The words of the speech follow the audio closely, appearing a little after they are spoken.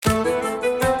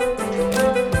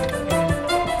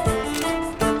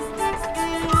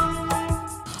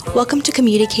Welcome to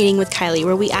Communicating with Kiley,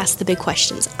 where we ask the big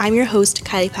questions. I'm your host,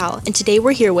 Kiley Powell, and today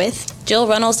we're here with Jill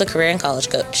Runnels, the career and college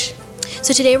coach.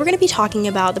 So today we're going to be talking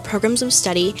about the programs of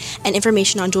study and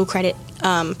information on dual credit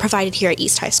provided here at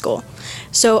East High School.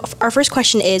 So our first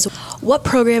question is, what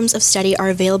programs of study are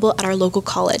available at our local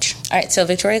college? All right, so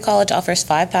Victoria College offers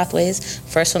 5 pathways.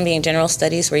 First one being general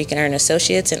studies, where you can earn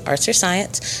associates in arts or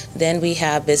science. Then we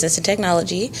have business and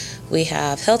technology. We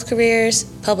have health careers,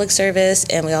 public service,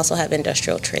 and we also have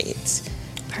industrial trades.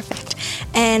 Perfect.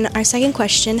 And our second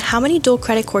question, how many dual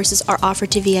credit courses are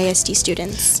offered to VEHS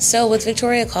students? So with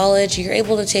Victoria College, you're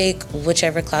able to take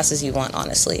whichever classes you want,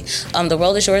 honestly. The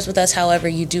world is yours with us. However,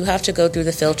 you do have to go through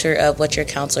the filter of what your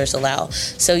counselors allow.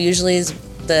 So usually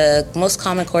the most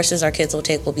common courses our kids will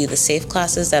take will be the SAFE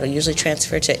classes that will usually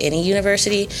transfer to any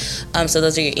university. So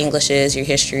those are your Englishes, your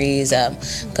histories,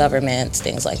 governments,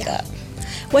 things like that.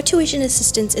 What tuition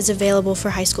assistance is available for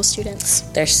high school students?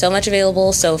 There's so much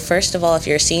available. So first of all, if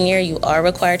you're a senior, you are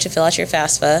required to fill out your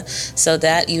FAFSA so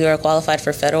that you are qualified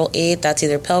for federal aid. That's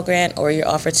either Pell Grant or you're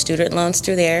offered student loans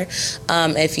through there.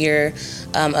 If you're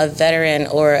a veteran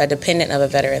or a dependent of a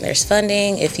veteran, there's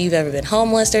funding. If you've ever been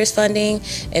homeless, there's funding.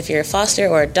 If you're a foster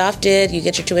or adopted, you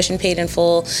get your tuition paid in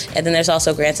full. And then there's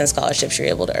also grants and scholarships you're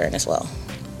able to earn as well.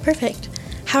 Perfect.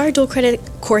 How are dual credit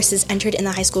courses entered in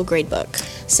the high school gradebook?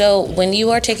 So when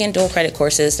you are taking dual credit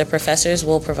courses, the professors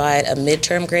will provide a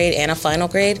midterm grade and a final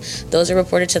grade. Those are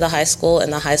reported to the high school,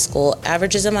 and the high school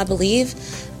averages them, I believe.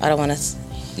 I don't want to,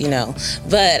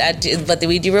 but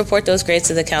we do report those grades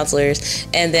to the counselors,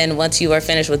 and then once you are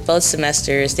finished with both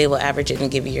semesters, they will average it and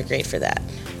give you your grade for that.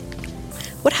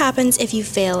 What happens if you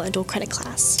fail a dual credit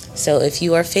class? So if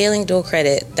you are failing dual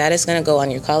credit, that is going to go on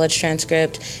your college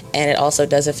transcript, and it also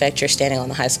does affect your standing on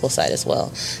the high school side as well.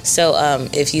 So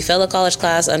if you fail a college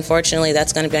class, unfortunately,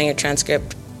 that's going to be on your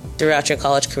transcript throughout your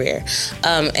college career.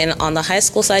 And on the high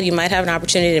school side, you might have an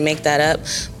opportunity to make that up,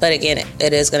 but again,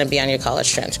 it is going to be on your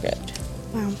college transcript.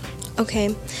 Wow. Okay.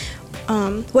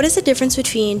 What is the difference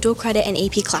between dual credit and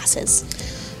AP classes?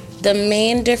 The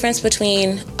main difference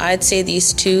between, I'd say,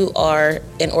 these two are,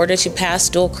 in order to pass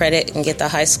dual credit and get the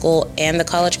high school and the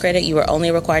college credit, you are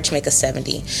only required to make a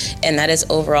 70, and that is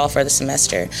overall for the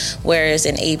semester. Whereas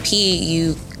in AP,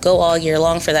 you go all year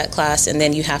long for that class, and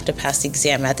then you have to pass the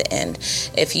exam at the end.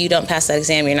 If you don't pass that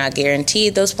exam, you're not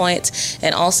guaranteed those points.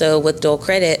 And also with dual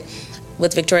credit,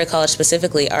 with Victoria College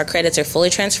specifically, our credits are fully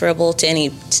transferable to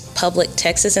any public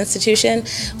Texas institution,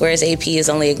 whereas AP is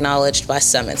only acknowledged by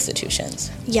some institutions.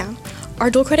 Yeah.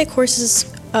 Are dual credit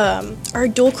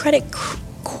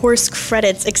course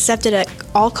credits accepted at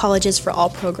all colleges for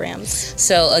all programs?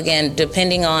 So again,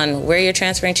 depending on where you're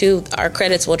transferring to, our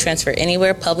credits will transfer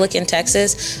anywhere public in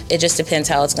Texas. It just depends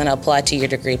how it's going to apply to your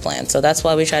degree plan. So that's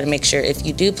why we try to make sure if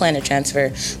you do plan to transfer,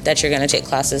 that you're going to take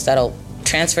classes that'll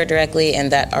transfer directly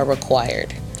and that are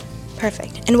required.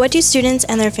 Perfect. And what do students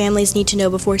and their families need to know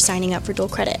before signing up for dual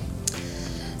credit?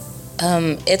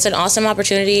 It's an awesome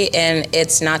opportunity, and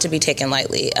it's not to be taken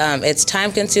lightly. It's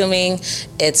time consuming.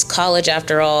 It's college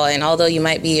after all, and although you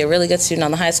might be a really good student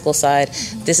on the high school side,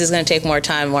 this is going to take more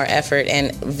time, more effort,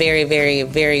 and very, very,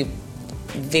 very,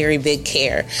 very big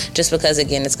care, just because,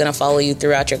 again, it's going to follow you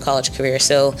throughout your college career.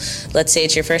 So let's say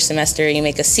it's your first semester, you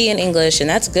make a C in English, and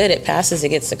that's good, it passes, it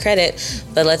gets the credit,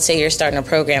 but let's say you're starting a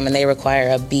program and they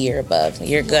require a B or above,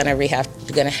 you're going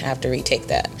to have to retake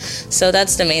that. So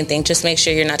that's the main thing, just make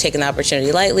sure you're not taking the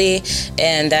opportunity lightly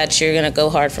and that you're going to go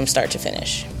hard from start to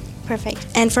finish. Perfect.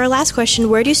 And for our last question,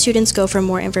 where do students go for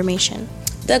more information?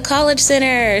 The College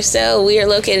Center. So we are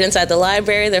located inside the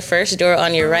library, the first door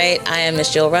on your right. I am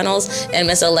Miss Jill Runnels, and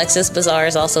Miss Alexis Bazar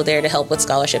is also there to help with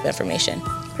scholarship information.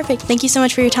 Perfect. Thank you so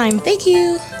much for your time. Thank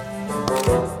you.